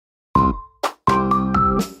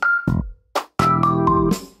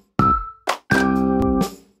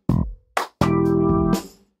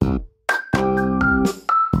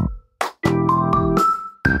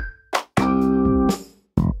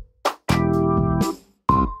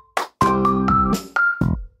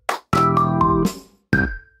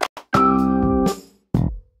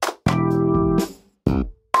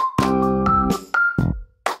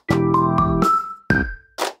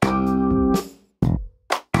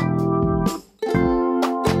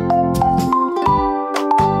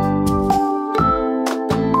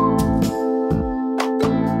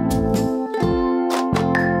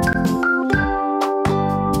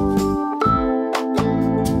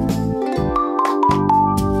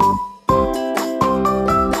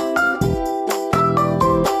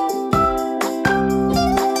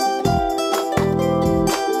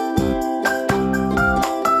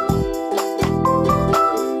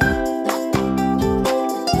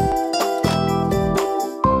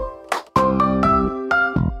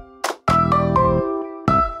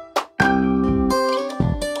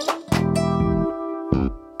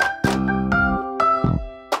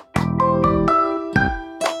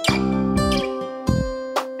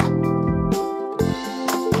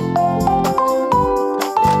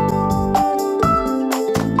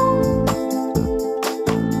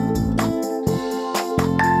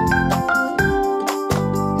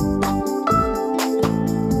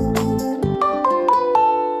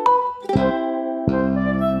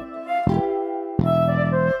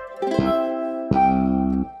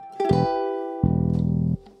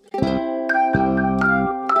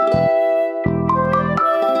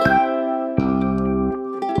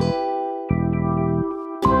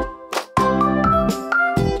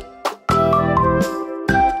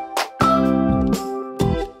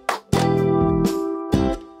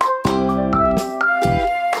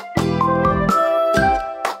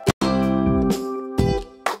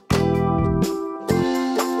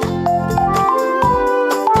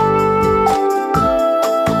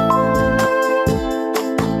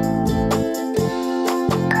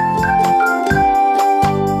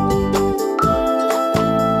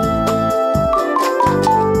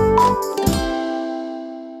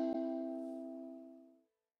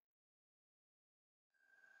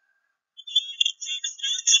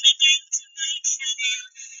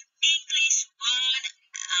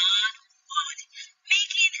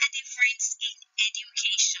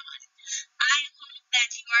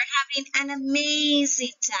An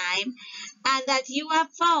amazing time and that you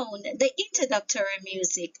have found the introductory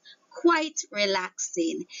music quite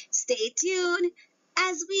relaxing. Stay tuned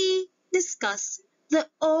as we discuss the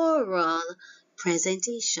oral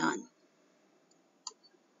presentation.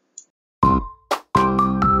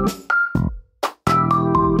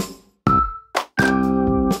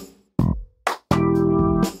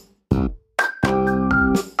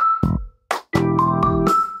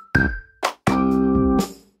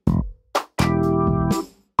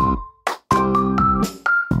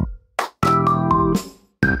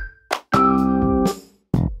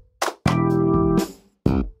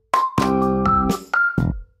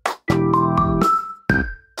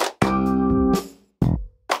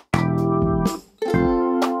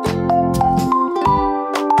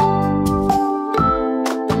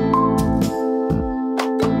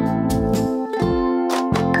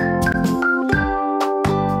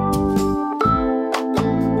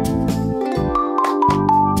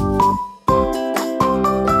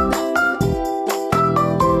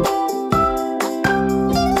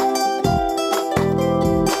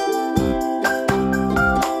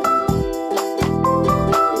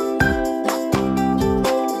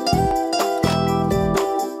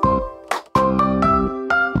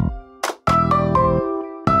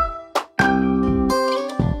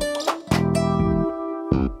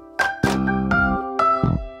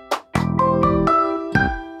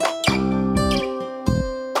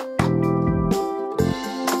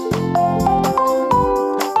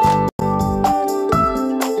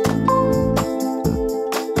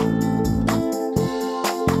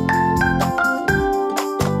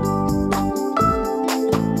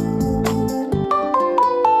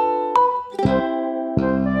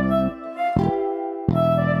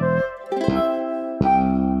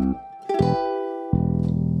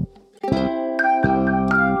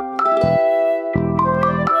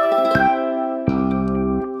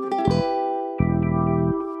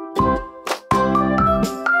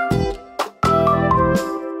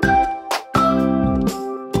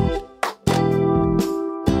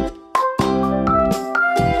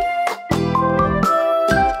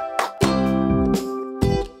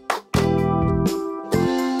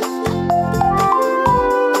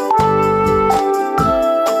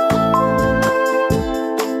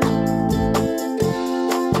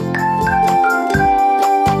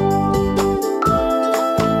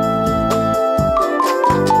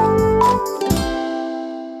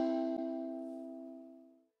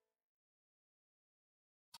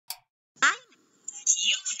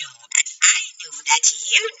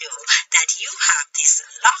 you know that you have this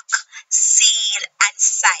lock, seal, and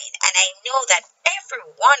sign. And I know that every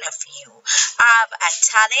one of you have a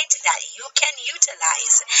talent that you can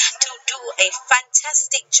utilize to do a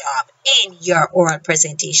fantastic job in your oral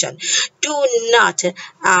presentation. Do not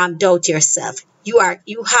doubt yourself. You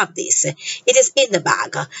have this. It is in the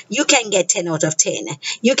bag. You can get 10 out of 10.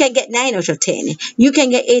 You can get 9 out of 10. You can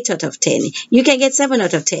get 8 out of 10. You can get 7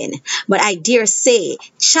 out of 10. But I dare say,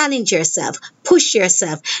 challenge yourself, push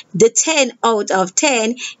yourself. The 10 out of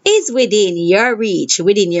 10 is within your reach,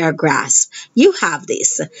 within your grasp. You have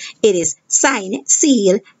this. It is sign,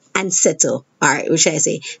 seal, and settle. Or what should I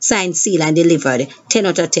say? Signed, sealed, and delivered. 10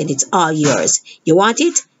 out of 10. It's all yours. You want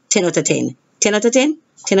it? 10 out of 10. 10 out of 10?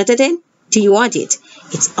 10 out of 10? Do you want it?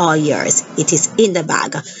 It's all yours. It is in the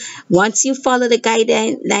bag. Once you follow the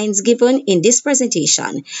guidelines given in this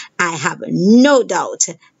presentation, I have no doubt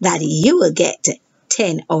that you will get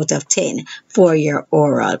 10 out of 10 for your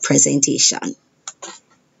oral presentation.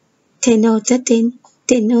 10 out of 10,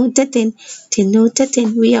 10 out of 10, 10 out of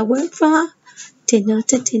 10, we are work for. 10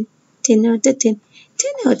 out of 10, 10 out of 10,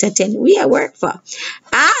 10 out of 10, we are work for.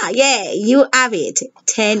 Yeah, you have it.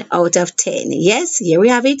 10 out of 10. Yes, here we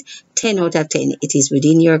have it. 10 out of 10. It is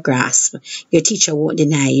within your grasp. Your teacher won't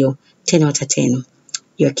deny you. 10 out of 10.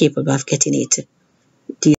 You're capable of getting it.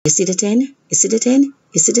 Do you see the 10? You see the 10?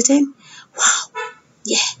 You see the 10? Wow.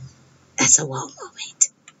 Yeah, that's a wow moment.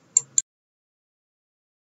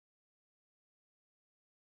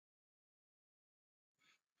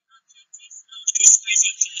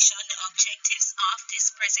 The objectives of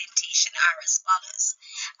this presentation are as follows.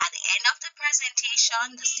 At the end of the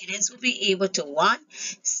presentation, the students will be able to 1.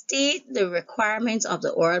 State the requirements of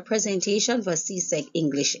the oral presentation for CSEC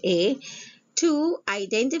English A. 2.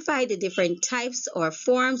 Identify the different types or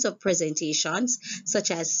forms of presentations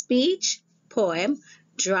such as speech, poem,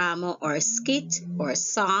 drama or skit or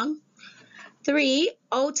song. 3.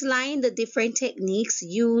 Outline the different techniques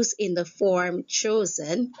used in the form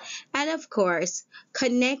chosen. And of course,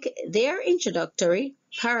 connect their introductory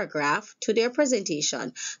paragraph to their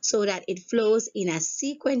presentation so that it flows in a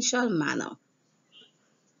sequential manner.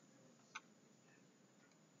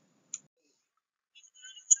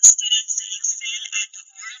 Students excel at the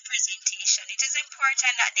oral presentation. It is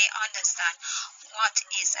important that they understand what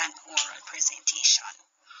is an oral presentation.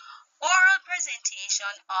 Oral presentation,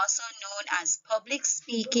 also known as public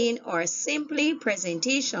speaking or simply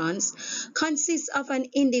presentations, consists of an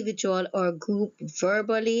individual or group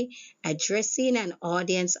verbally addressing an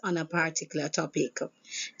audience on a particular topic.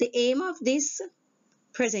 The aim of this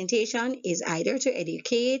presentation is either to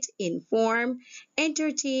educate, inform,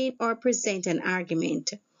 entertain, or present an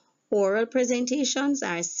argument. Oral presentations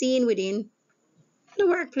are seen within the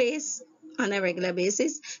workplace on a regular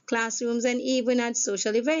basis, classrooms, and even at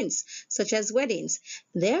social events such as weddings.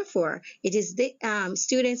 Therefore, it is the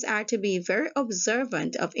students are to be very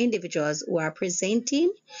observant of individuals who are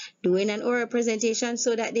presenting, doing an oral presentation,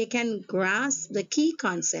 so that they can grasp the key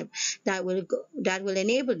concept that will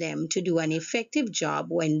enable them to do an effective job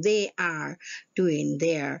when they are doing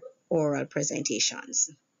their oral presentations.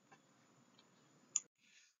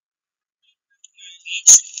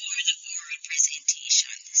 For the oral presentation,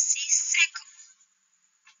 CSEC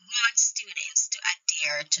wants students to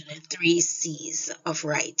adhere to the 3 C's of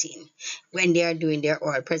writing when they are doing their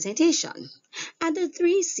oral presentation. And the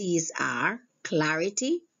 3 C's are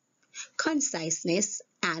clarity, conciseness,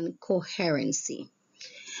 and coherency.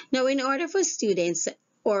 Now, in order for students'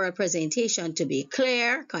 oral presentation to be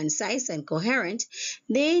clear, concise, and coherent,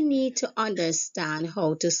 they need to understand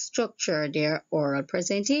how to structure their oral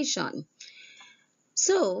presentation.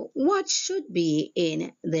 So, what should be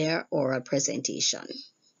in their oral presentation?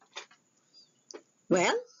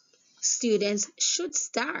 Well, students should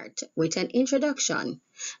start with an introduction.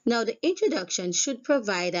 Now, the introduction should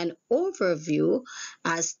provide an overview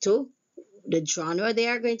as to the genre they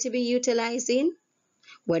are going to be utilizing,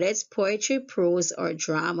 whether it's poetry, prose, or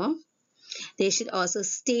drama. They should also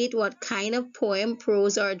state what kind of poem,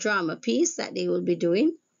 prose, or drama piece that they will be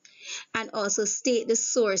doing, and also state the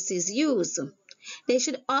sources used. They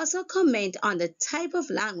should also comment on the type of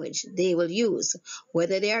language they will use,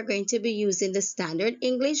 whether they are going to be using the standard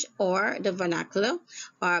English or the vernacular,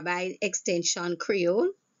 or by extension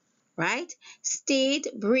Creole, right? State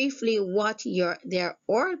briefly what their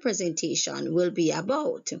oral presentation will be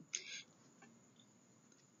about.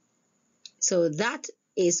 So that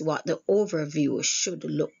is what the overview should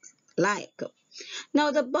look like.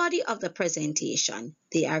 Now, the body of the presentation,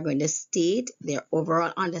 they are going to state their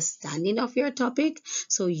overall understanding of your topic.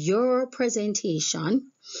 So your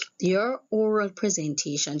presentation, your oral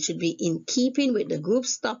presentation should be in keeping with the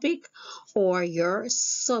group's topic or your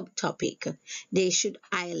subtopic. They should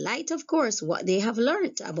highlight, of course, what they have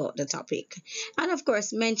learned about the topic. And of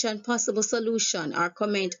course, mention possible solution or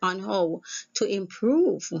comment on how to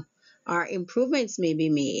improve or improvements may be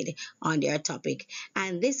made on their topic.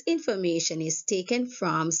 And this information is taken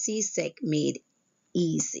from CSEC Made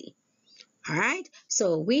Easy. All right,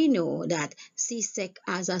 so we know that CSEC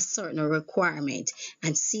has a certain requirement,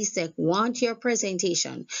 and CSEC want your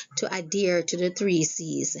presentation to adhere to the 3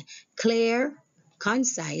 C's: clear,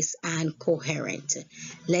 concise, and coherent.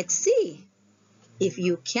 Let's see if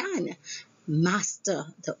you can master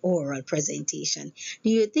the oral presentation. Do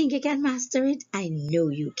you think you can master it? I know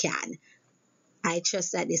you can. I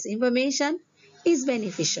trust that this information is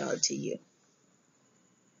beneficial to you.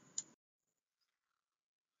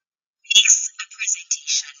 Makes a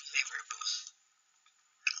presentation memorable.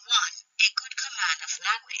 One, a good command of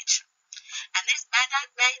language. And this by that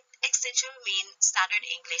by extension we mean standard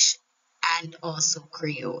English And also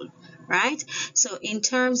Creole, right? So in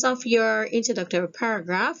terms of your introductory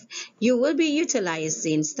paragraph, you will be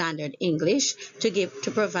utilizing standard English to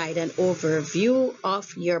provide an overview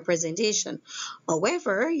of your presentation.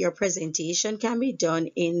 However, your presentation can be done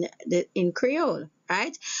in Creole,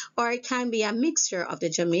 right? Or it can be a mixture of the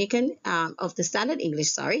Jamaican of the standard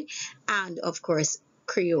English, sorry, and of course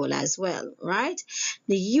Creole as well, right?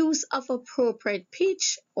 The use of appropriate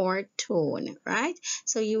pitch or tone, right?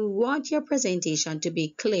 So you want your presentation to be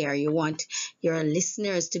clear. You want your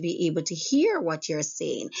listeners to be able to hear what you're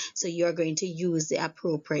saying. So you're going to use the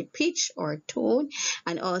appropriate pitch or tone,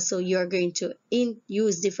 and also you're going to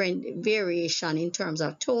use different variation in terms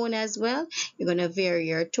of tone as well. You're going to vary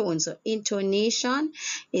your tone. So intonation,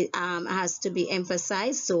 it has to be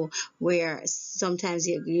emphasized. So where sometimes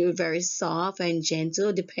you're very soft and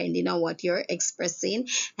gentle depending on what you're expressing,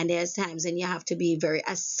 and there's times when you have to be very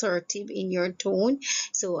assertive in your tone,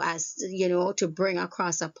 so as you know, to bring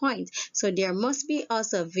across a point. So there must be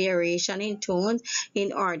also variation in tones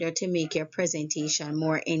in order to make your presentation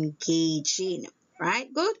more engaging.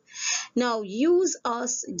 Right, good. Now,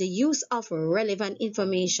 the use of relevant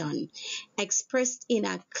information expressed in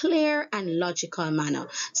a clear and logical manner.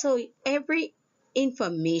 So every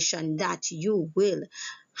information that you will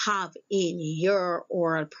have in your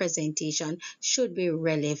oral presentation should be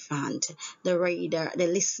relevant. The reader, the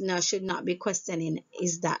listener should not be questioning,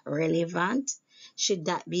 is that relevant? Should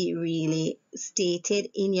that be really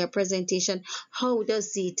stated in your presentation? How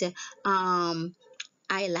does it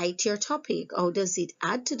highlight your topic, or does it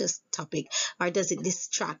add to this topic, or does it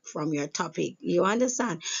distract from your topic? You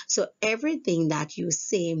understand? So everything that you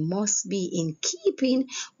say must be in keeping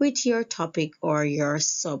with your topic or your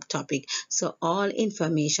subtopic. So all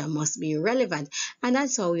information must be relevant, and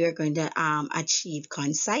that's how you're going to achieve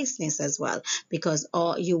conciseness as well, because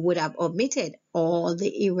all you would have omitted all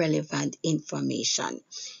the irrelevant information.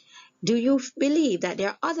 Do you believe that there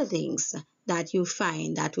are other things that you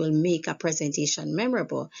find that will make a presentation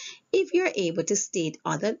memorable? If you're able to state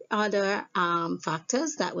other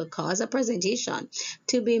factors that will cause a presentation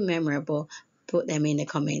to be memorable, put them in the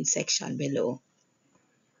comment section below.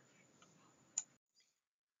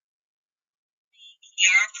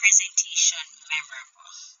 your presentation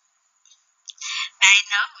memorable. By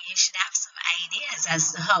now, you should have some ideas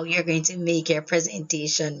As to how you're going to make your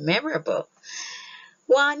presentation memorable.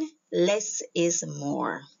 One, less is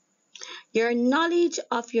more. Your knowledge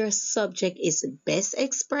of your subject is best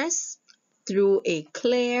expressed through a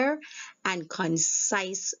clear and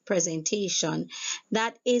concise presentation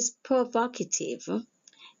that is provocative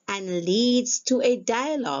and leads to a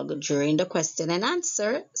dialogue during the question and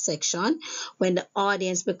answer section when the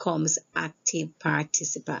audience becomes active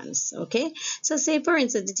participants. Okay, so say for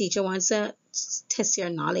instance the teacher wants to test your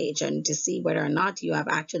knowledge and to see whether or not you have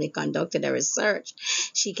actually conducted a research.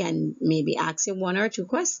 She can maybe ask you 1 or 2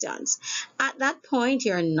 questions. At that point,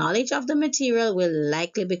 your knowledge of the material will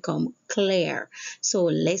likely become clear. So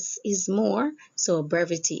less is more, so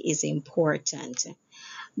brevity is important.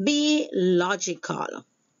 Be logical.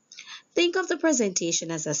 Think of the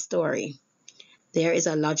presentation as a story. There is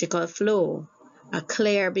a logical flow, a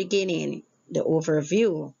clear beginning, the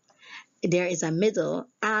overview. There is a middle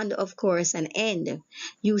and, of course, an end.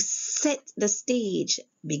 You set the stage,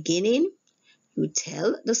 beginning, you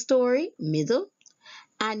tell the story, middle,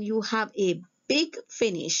 and you have a big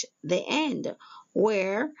finish, the end,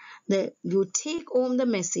 where you take home the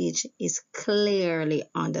message is clearly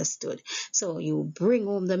understood. So you bring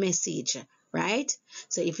home the message right?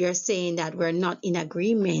 So if you're saying that we're not in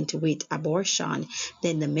agreement with abortion,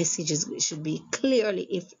 then the messages should be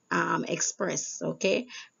clearly expressed, okay,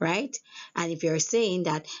 right? And if you're saying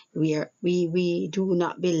that we do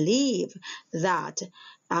not believe that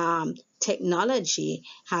technology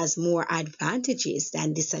has more advantages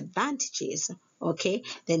than disadvantages, okay,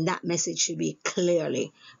 then that message should be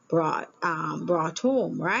clearly brought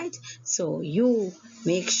home, right? So you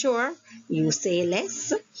make sure you say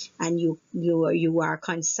less, and you are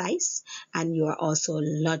concise, and you are also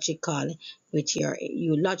logical with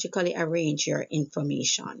you logically arrange your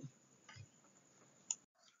information.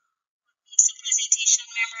 Is the presentation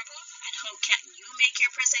memorable? And how can you make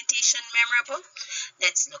your presentation memorable?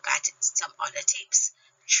 Let's look at some other tips.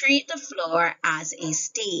 Treat the floor as a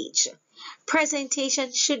stage.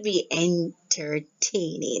 Presentation should be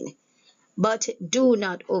entertaining, but do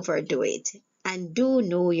not overdo it. And do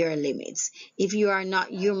know your limits. If you are not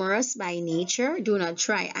humorous by nature, do not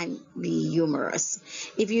try and be humorous.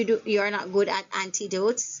 If you are not good at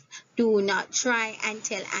antidotes, do not try and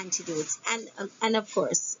tell antidotes. And of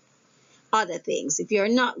course, other things. If you're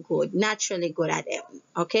not good, naturally good at them,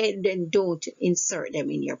 okay, then don't insert them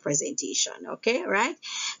in your presentation, okay, right?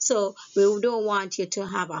 So we don't want you to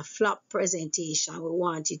have a flop presentation. We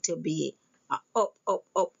want it to be a up, up,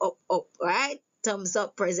 up, up, up, right? Thumbs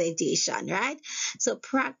up presentation, right? So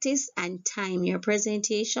practice and time your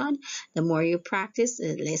presentation. The more you practice,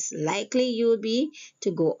 the less likely you'll be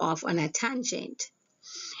to go off on a tangent.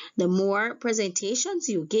 The more presentations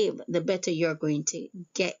you give, the better you're going to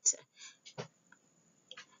get.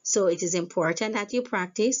 So it is important that you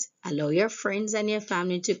practice, allow your friends and your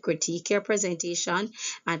family to critique your presentation,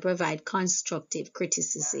 and provide constructive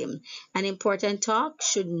criticism. An important talk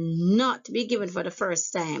should not be given for the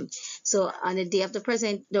first time. So on the day of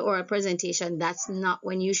the oral presentation, that's not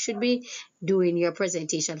when you should be doing your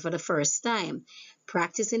presentation for the first time.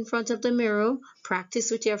 Practice in front of the mirror,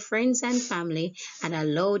 practice with your friends and family, and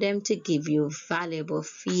allow them to give you valuable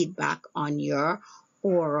feedback on your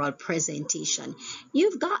oral presentation.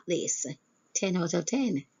 You've got this. 10 out of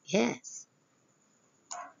 10. Yes.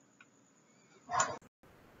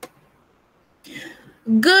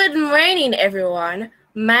 Good morning, everyone.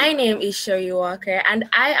 My name is Sherry Walker, and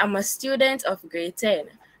I am a student of grade 10.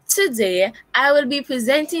 Today, I will be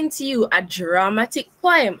presenting to you a dramatic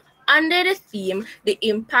poem under the theme, The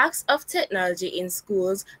Impacts of Technology in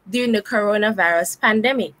Schools During the Coronavirus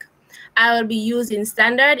Pandemic. I will be using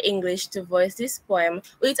standard English to voice this poem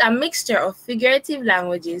with a mixture of figurative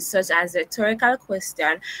languages such as rhetorical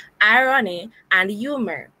question, irony, and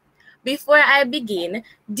humor. Before I begin,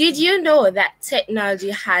 did you know that technology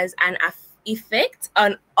has an effect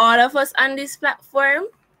on all of us on this platform?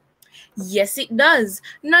 Yes, it does.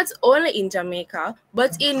 Not only in Jamaica,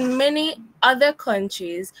 but in many other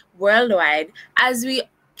countries worldwide, as we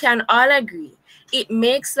can all agree. It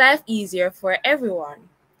makes life easier for everyone.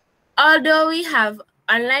 Although we have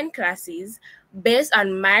online classes, based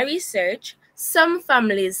on my research, some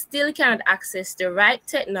families still cannot access the right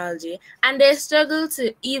technology and they struggle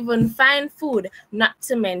to even find food, not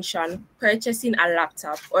to mention purchasing a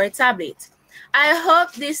laptop or a tablet. I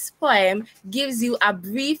hope this poem gives you a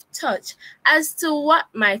brief touch as to what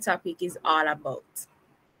my topic is all about.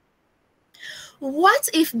 What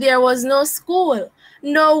if there was no school?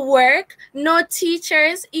 No work, no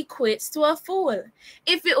teachers equates to a fool.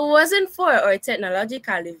 If it wasn't for our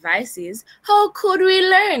technological devices, how could we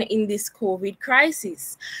learn in this COVID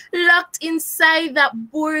crisis? Locked inside that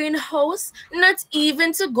boring house, not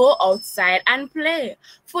even to go outside and play.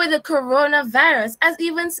 For the coronavirus has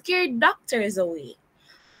even scared doctors away.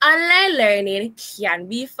 Online learning can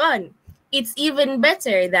be fun. It's even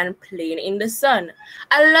better than playing in the sun.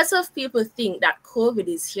 A lot of people think that COVID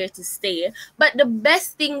is here to stay, but the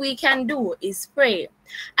best thing we can do is pray.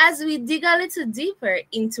 As we dig a little deeper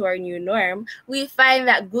into our new norm, we find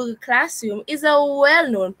that Google Classroom is a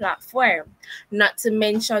well-known platform. Not to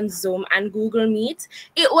mention Zoom and Google Meet,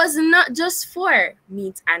 it was not just for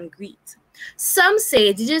meet and greet. Some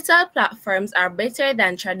say digital platforms are better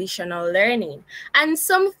than traditional learning, and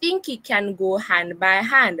some think it can go hand by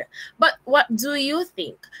hand. But what do you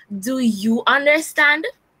think? Do you understand?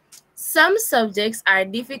 Some subjects are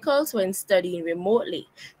difficult when studying remotely.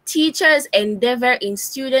 Teachers endeavor in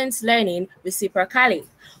students' learning reciprocally.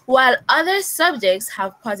 While other subjects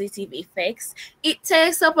have positive effects, it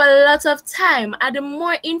takes up a lot of time and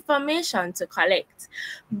more information to collect.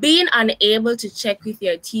 Being unable to check with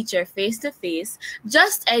your teacher face-to-face,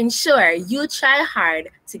 just ensure you try hard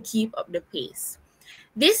to keep up the pace.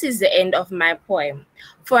 This is the end of my poem.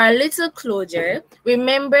 For a little closure,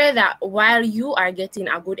 remember that while you are getting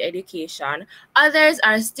a good education, others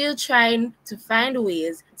are still trying to find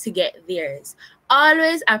ways to get theirs.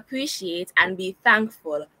 Always appreciate and be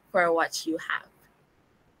thankful for what you have.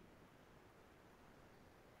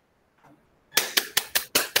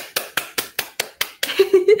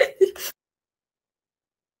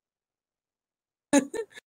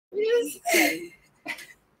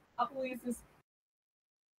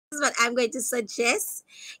 Is what I'm going to suggest.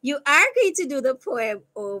 You are going to do the poem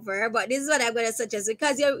over, but this is what I'm going to suggest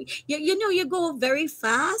because you go very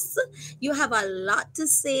fast. You have a lot to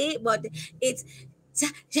say, but it's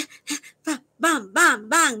bam, bam,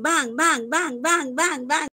 bang, bang, bang, bang, bang, bang,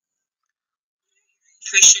 bang.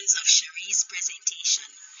 Impressions of Cherie's presentation.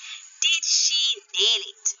 Did she nail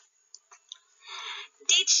it?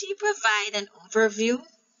 Did she provide an overview?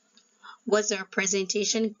 Was her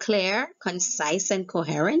presentation clear, concise, and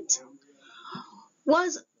coherent?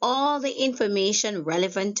 Was all the information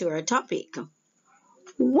relevant to her topic?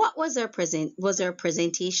 What was her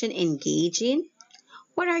presentation engaging?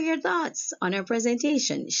 What are your thoughts on her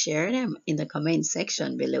presentation? Share them in the comment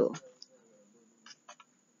section below.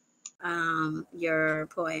 Your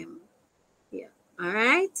poem. Yeah. All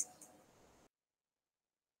right.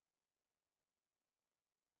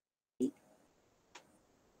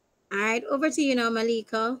 All right. Over to you now,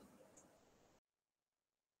 Malika.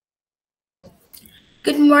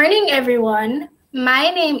 Good morning, everyone. My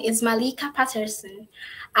name is Malika Patterson.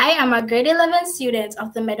 I am a grade 11 student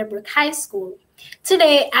of the Meadowbrook High School.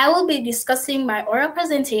 Today, I will be discussing my oral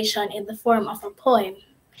presentation in the form of a poem.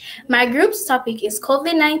 My group's topic is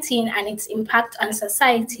COVID-19 and its impact on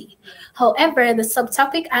society. However, the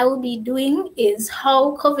subtopic I will be doing is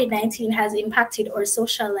how COVID-19 has impacted our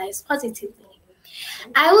social lives positively.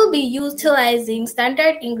 I will be utilizing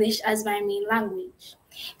standard English as my main language.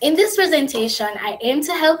 In this presentation, I aim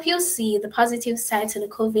to help you see the positive side to the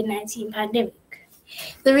COVID-19 pandemic.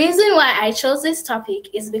 The reason why I chose this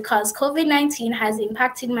topic is because COVID-19 has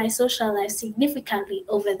impacted my social life significantly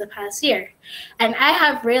over the past year, and I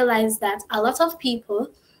have realized that a lot of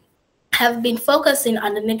people have been focusing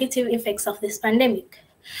on the negative effects of this pandemic.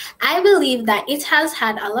 I believe that it has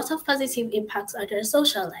had a lot of positive impacts on their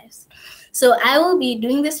social lives. So I will be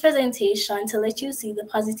doing this presentation to let you see the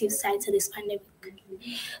positive side to this pandemic.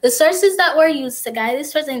 The sources that were used to guide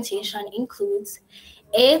this presentation includes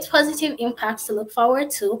 8 positive impacts to look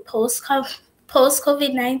forward to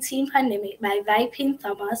post-COVID-19 pandemic by Vipin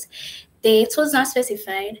Thomas. Date was not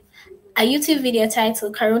specified. A YouTube video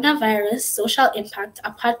titled Coronavirus Social Impact,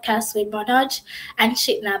 a podcast with Manoj and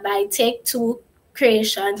Chitna by Take Two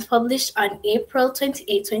Creations, published on April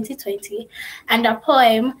 28, 2020, and a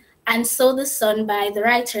poem, And So the Sun by the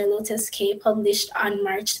writer Lotus K, published on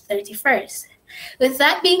March 31st. With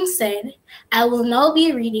that being said, I will now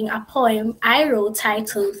be reading a poem I wrote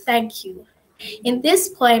titled Thank You. In this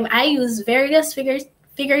poem, I use various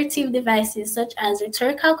figurative devices such as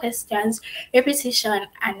rhetorical questions, repetition,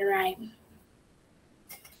 and rhyme.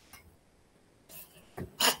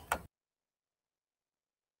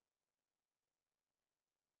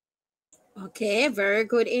 Okay, very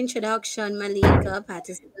good introduction, Malika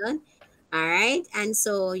Patterson. All right, and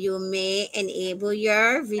so you may enable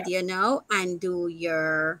your video now and do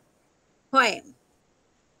your poem.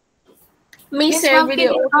 Miss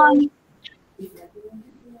video.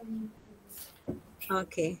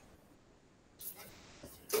 Okay.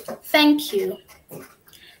 Thank you.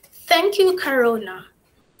 Thank you, Corona.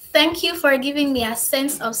 Thank you for giving me a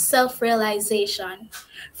sense of self-realization,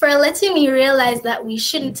 for letting me realize that we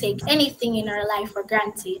shouldn't take anything in our life for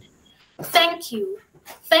granted. Thank you.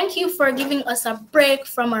 Thank you for giving us a break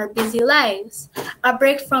from our busy lives, a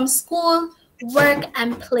break from school, work,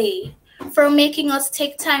 and play, for making us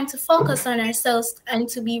take time to focus on ourselves and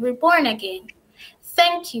to be reborn again.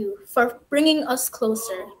 Thank you for bringing us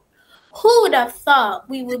closer. Who would have thought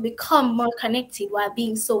we would become more connected while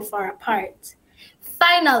being so far apart?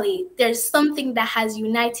 Finally, there's something that has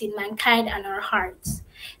united mankind and our hearts.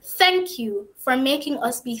 Thank you for making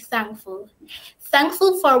us be thankful.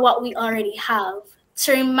 Thankful for what we already have,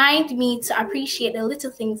 to remind me to appreciate the little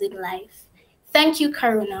things in life. Thank you,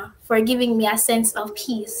 Karuna, for giving me a sense of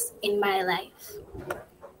peace in my life.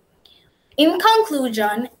 In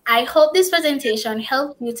conclusion, I hope this presentation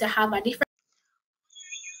helped you to have a different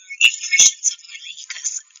Impressions of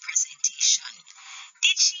Malika's presentation.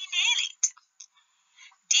 Did she nail it?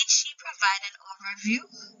 Did she provide an overview?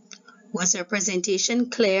 Was her presentation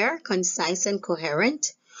clear, concise, and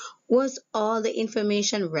coherent? Was all the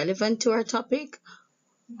information relevant to our topic?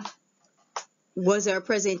 Was our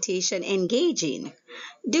presentation engaging?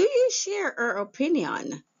 Do you share our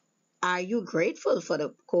opinion? Are you grateful for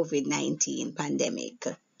the COVID-19 pandemic?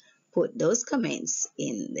 Put those comments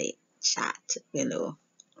in the chat below.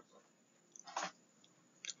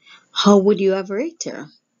 How would you have rated her?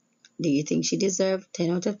 Do you think she deserved 10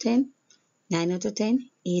 out of 10? 9 out of 10?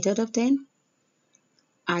 8 out of 10?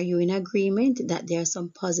 Are you in agreement that there are some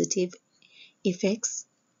positive effects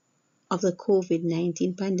of the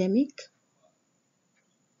COVID-19 pandemic?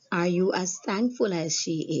 Are you as thankful as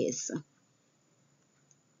she is?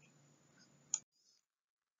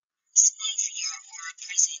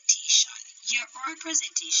 Your oral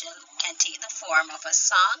presentation can take the form of a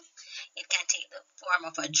song, it can take the form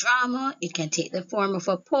of a drama, it can take the form of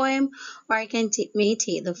a poem, or it may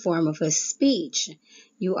take the form of a speech.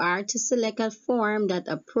 You are to select a form that's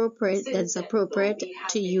appropriate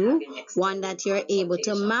to you, one that you're able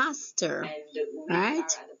to master,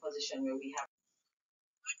 right?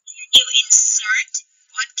 You insert,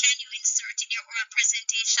 what can you insert in your oral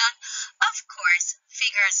presentation? Of course,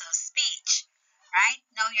 figures of speech, right?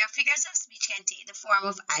 Now, your figures of speech can take the form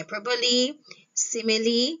of hyperbole,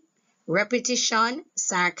 simile, repetition,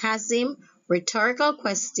 sarcasm, rhetorical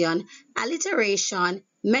question, alliteration,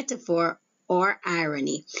 metaphor, or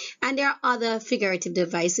irony. And there are other figurative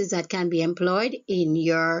devices that can be employed in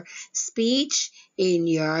your speech, in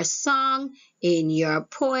your song, in your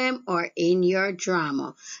poem, or in your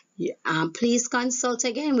drama. Please consult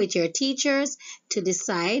again with your teachers to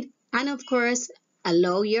decide, and of course,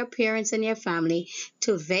 allow your parents and your family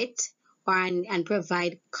to vet and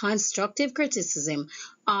provide constructive criticism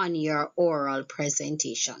on your oral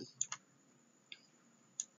presentation.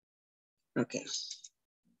 Okay.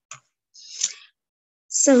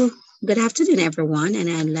 So, good afternoon, everyone, and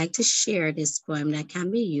I'd like to share this poem that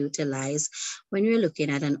can be utilized when you're looking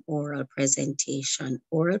at an oral presentation.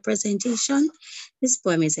 Oral presentation, this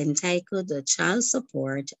poem is entitled The Child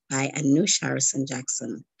Support by Anush Harrison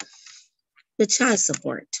Jackson. The child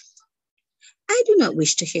support. I do not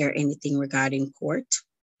wish to hear anything regarding court.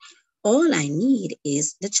 All I need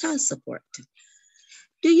is the child support.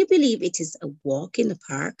 Do you believe it is a walk in the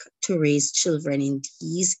park to raise children in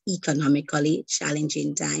these economically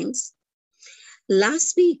challenging times?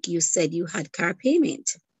 Last week, you said you had car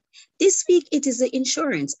payment. This week, it is the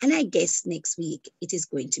insurance, and I guess next week, it is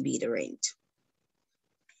going to be the rent.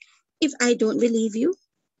 If I don't believe you,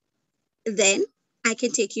 then I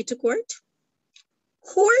can take you to court.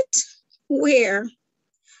 Court? Where?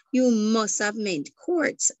 You must have meant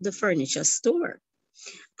Courts, the furniture store.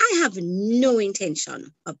 I have no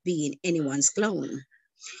intention of being anyone's clown.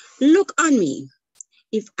 Look on me.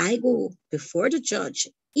 If I go before the judge,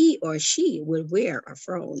 he or she will wear a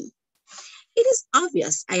frown. It is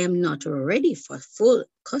obvious I am not ready for full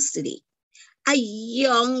custody. A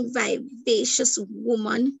young, vivacious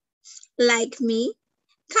woman like me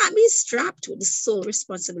can't be strapped with the sole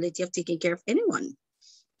responsibility of taking care of anyone,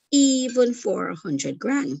 even for 100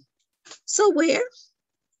 grand. So where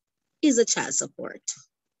is the child support?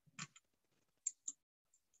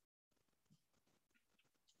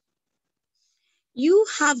 You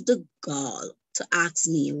have the gall to ask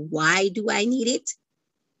me, why do I need it?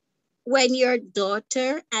 When your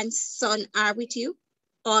daughter and son are with you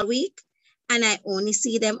all week and I only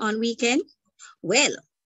see them on weekend? Well,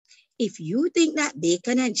 if you think that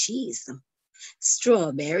bacon and cheese,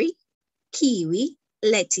 strawberry, kiwi,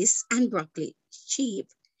 lettuce, and broccoli cheap,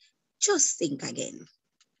 just think again.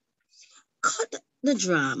 Cut the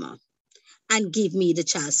drama and give me the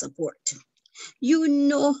child support. You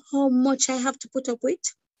know how much I have to put up with?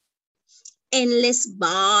 Endless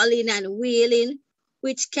bawling and wailing,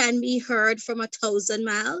 which can be heard from 1,000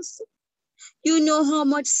 miles. You know how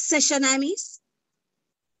much session I miss?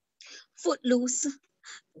 Footloose,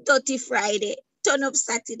 Dirty Friday, Turn Up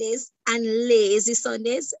Saturdays, and Lazy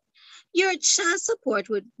Sundays. Your child support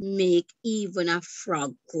would make even a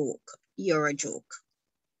frog croak. You're a joke.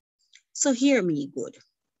 So hear me good.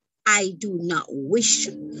 I do not wish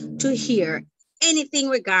to hear anything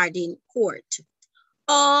regarding court.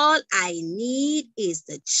 All I need is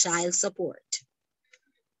the child support.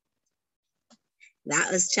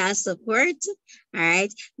 That was child support. All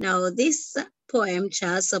right. Now this poem,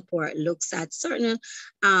 Child Support, looks at certain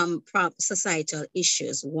societal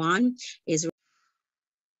issues. One is, were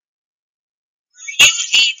you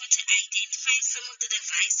able to identify some of the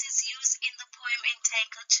devices used in the poem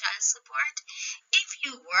entitled Child Support? If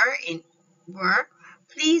you were,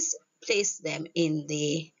 please place them in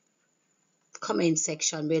the comment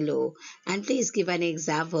section below and please give an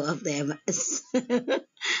example of them.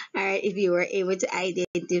 All right, if you were able to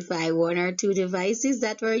identify one or two devices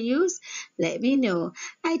that were used, let me know.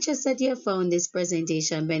 I trust that you have found this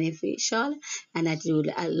presentation beneficial and that you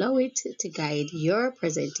will allow it to guide your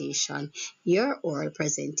presentation, your oral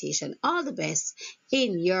presentation. All the best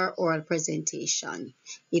in your oral presentation.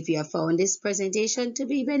 If you have found this presentation to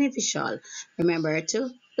be beneficial, remember to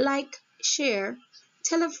like, share,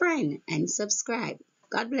 tell a friend, and subscribe.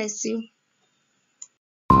 God bless you.